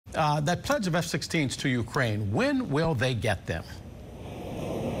That pledge of F-16s to Ukraine, when will they get them?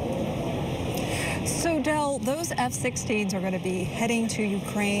 So, Del, those F-16s are going to be heading to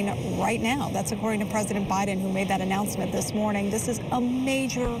Ukraine right now. That's according to President Biden, who made that announcement this morning. This is a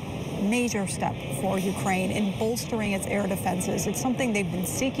major step for Ukraine in bolstering its air defenses. It's something they've been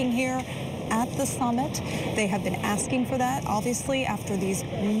seeking here at the summit. They have been asking for that, obviously, after these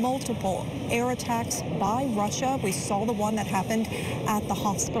multiple air attacks by Russia. We saw the one that happened at the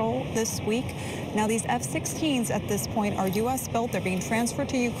hospital this week. Now, these F-16s at this point are U.S. built. They're being transferred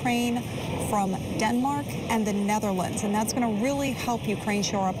to Ukraine from Denmark and the Netherlands, and that's going to really help Ukraine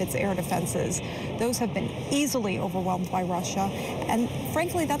shore up its air defenses. Those have been easily overwhelmed by Russia, and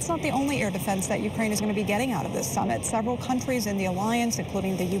frankly, that's not the only air defense that Ukraine is going to be getting out of this summit. Several countries in the alliance,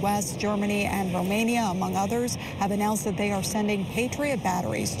 including the U.S., Germany, and Romania, among others, have announced that they are sending Patriot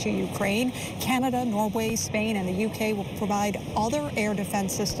batteries to Ukraine. Canada, Norway, Spain, and the U.K. will provide other air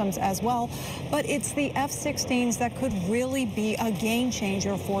defense systems as well. But it's the F-16s that could really be a game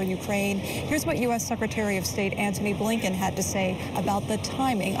changer for Ukraine. Here's what U.S. Secretary of State Antony Blinken had to say about the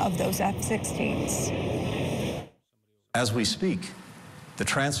timing of those F-16s. As we speak, the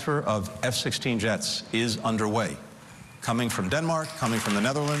transfer of F-16 jets is underway, coming from Denmark, coming from the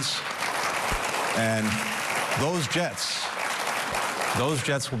Netherlands, and those jets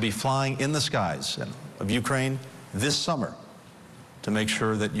will be flying in the skies of Ukraine this summer to make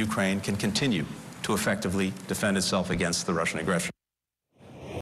sure that Ukraine can continue to effectively defend itself against the Russian aggression.